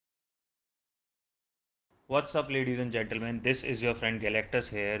What's up, ladies and gentlemen? This is your friend Galactus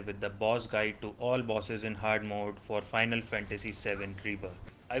here with the boss guide to all bosses in hard mode for Final Fantasy VII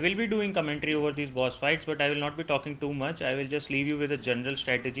Rebirth. I will be doing commentary over these boss fights, but I will not be talking too much. I will just leave you with a general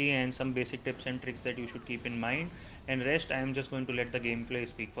strategy and some basic tips and tricks that you should keep in mind. And rest, I am just going to let the gameplay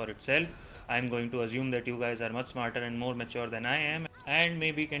speak for itself. I am going to assume that you guys are much smarter and more mature than I am, and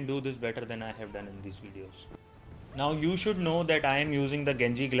maybe can do this better than I have done in these videos. Now you should know that I am using the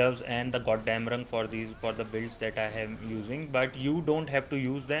Genji gloves and the goddamn rung for the builds that I am using, but you don't have to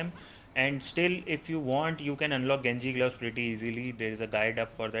use them. And still, if you want, you can unlock Genji gloves pretty easily. There is a guide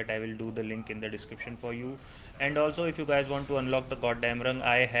up for that. I will do the link in the description for you. And also, if you guys want to unlock the goddamn rung,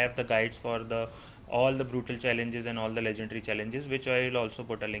 I have the guides for the all the brutal challenges and all the legendary challenges, which I will also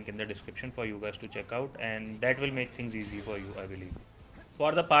put a link in the description for you guys to check out, and that will make things easy for you, I believe.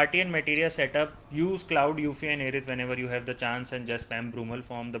 For the party and materia setup, use Cloud, Yuffie and Aerith whenever you have the chance and just spam Brumal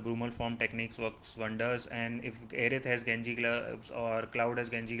form. The Brumal form techniques works wonders, and if Aerith has Genji gloves or Cloud has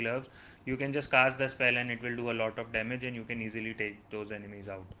Genji gloves, you can just cast the spell and it will do a lot of damage and you can easily take those enemies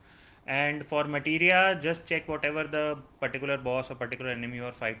out. And for materia, just check whatever the particular boss or particular enemy you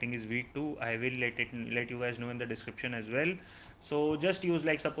are fighting is weak to. I will let you guys know in the description as well. So just use,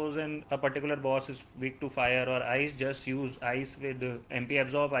 like, suppose a particular boss is weak to fire or ice, just use ice with MP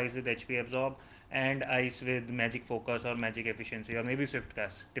absorb, ice with HP absorb, and ice with magic focus or magic efficiency, or maybe swift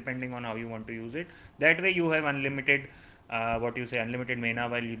cast, depending on how you want to use it. That way you have unlimited unlimited mana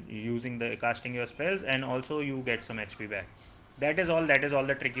while using the casting your spells, and also you get some HP back. That is all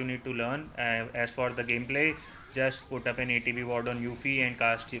the trick you need to learn. As for the gameplay, just put up an ATB ward on Yuffie and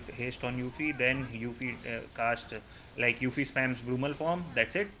cast haste on Yuffie. Then Yuffie cast, like, Yuffie spams Brumal form.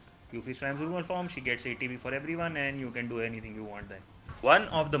 That's it. Yuffie spams Brumal form. She gets ATB for everyone, and you can do anything you want then. One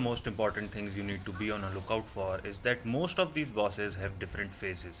of the most important things you need to be on a lookout for is that most of these bosses have different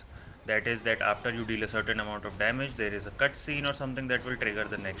phases. That is, that after you deal a certain amount of damage, there is a cutscene or something that will trigger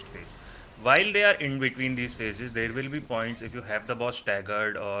the next phase. While they are in between these phases, there will be points, if you have the boss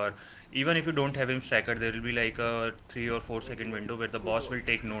staggered, or even if you don't have him staggered, there will be like a 3 or 4 second window where the boss will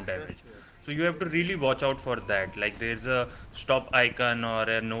take no damage. So you have to really watch out for that. Like, there's a stop icon or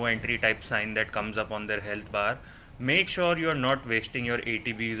a no entry type sign that comes up on their health bar. Make sure you're not wasting your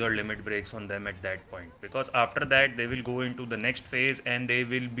ATBs or limit breaks on them at that point, because after that they will go into the next phase and they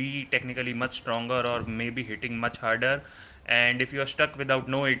will be technically much stronger or maybe hitting much harder. And if you are stuck without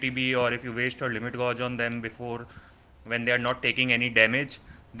no ATB, or if you waste your limit gauge on them before, when they are not taking any damage,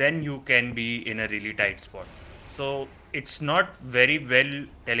 then you can be in a really tight spot. So it's not very well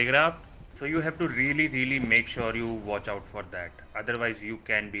telegraphed, so you have to really make sure you watch out for that, otherwise you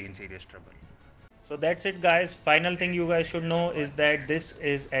can be in serious trouble. So that's it, guys. Final thing you guys should know is that this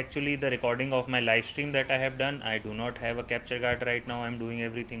is actually the recording of my live stream that I have done. I do not have a capture card right now. I'm doing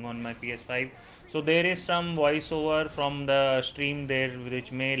everything on my PS5. So there is some voiceover from the stream there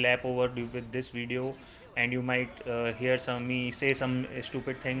which may lap over with this video, and you might hear me say some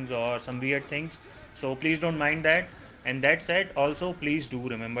stupid things or some weird things. So please don't mind that. And that said, also please do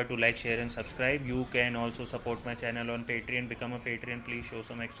remember to like, share and subscribe. You can also support my channel on Patreon. Become a Patreon. Please show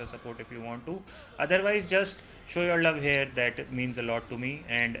some extra support if you want to. Otherwise, just show your love here. That means a lot to me.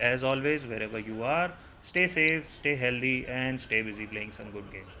 And as always, wherever you are, stay safe, stay healthy, and stay busy playing some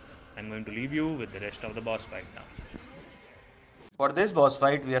good games. I'm going to leave you with the rest of the boss fight now. For this boss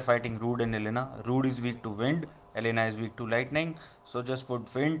fight, we are fighting Rude and Elena. Rude is weak to wind, Elena is weak to lightning. So just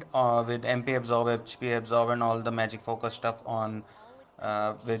put wind with MP absorb, HP absorb, and all the magic focus stuff on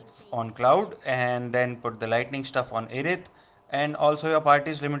Cloud, and then put the lightning stuff on Aerith. And also your party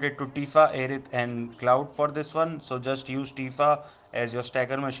is limited to Tifa, Aerith, and Cloud for this one. So just use Tifa as your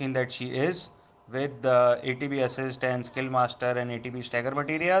stagger machine that she is, with the ATB assist and skill master and ATB stagger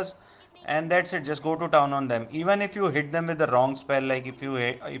materials, and that's it. Just go to town on them. Even if you hit them with the wrong spell, like if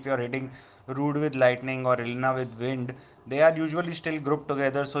you're hitting Rude with lightning or Elena with wind, they are usually still grouped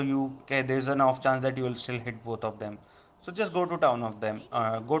together, so there's an off chance that you will still hit both of them. So just go to town on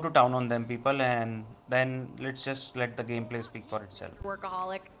them, people, and then let's just let the gameplay speak for itself.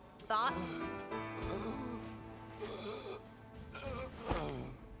 Workaholic. Thoughts?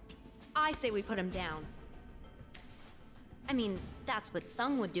 I say we put him down. I mean, that's what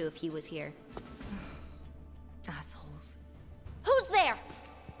Sung would do if he was here. Assholes. Who's there?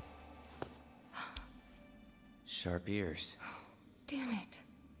 Sharp ears. Damn it.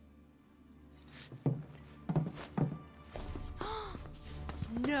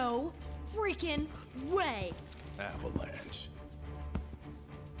 No freaking way! Avalanche.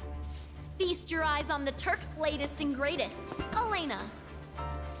 Feast your eyes on the Turk's latest and greatest, Elena.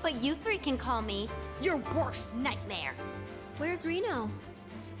 But you three can call me your worst nightmare. Where's Reno?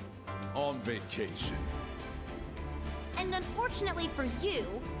 On vacation. And unfortunately for you,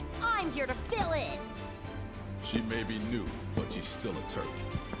 I'm here to fill in. She may be new, but she's still a Turk.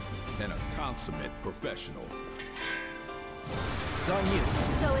 And a consummate professional. It's on you.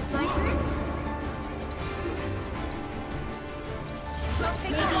 So it's my turn?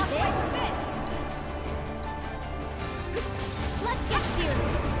 Maybe this? Let's get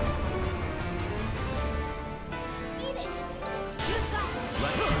serious. Eat it. You got it.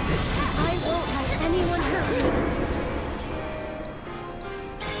 Let's do this. I won't let anyone hurt me.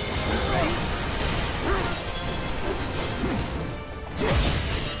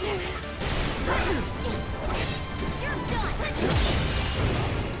 You're done.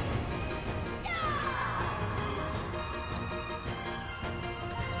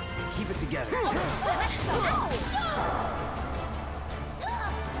 Keep it together.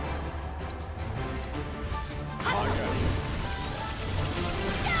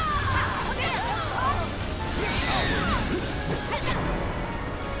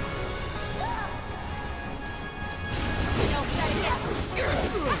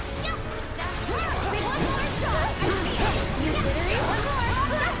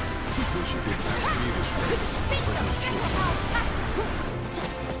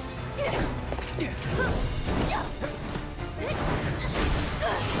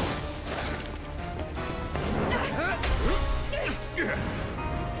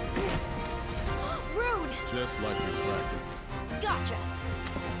 Rude. Just like we practiced. Gotcha.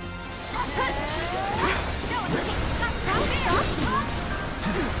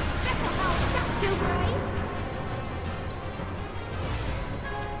 Too bright.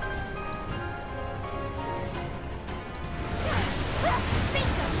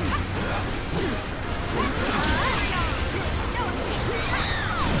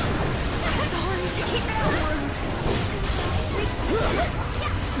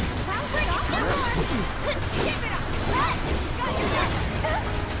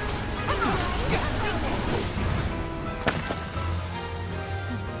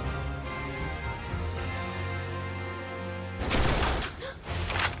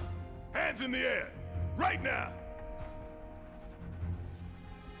 Hands in the air, right now!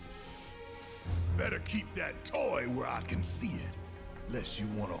 Better keep that toy where I can see it, lest you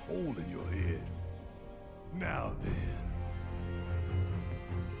want a hole in your head. Now then.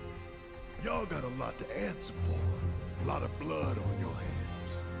 Y'all got a lot to answer for. A lot of blood on your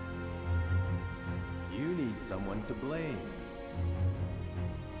hands. You need someone to blame.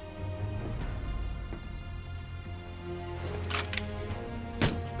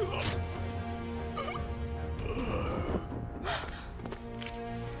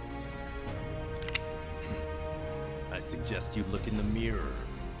 I suggest you look in the mirror.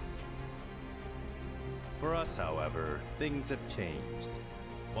 For us, however, things have changed.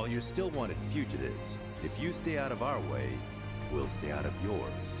 While you're still wanted fugitives, if you stay out of our way, we'll stay out of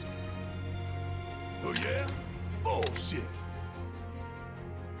yours. Oh yeah? Bullshit!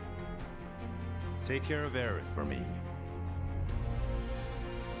 Take care of Aerith for me.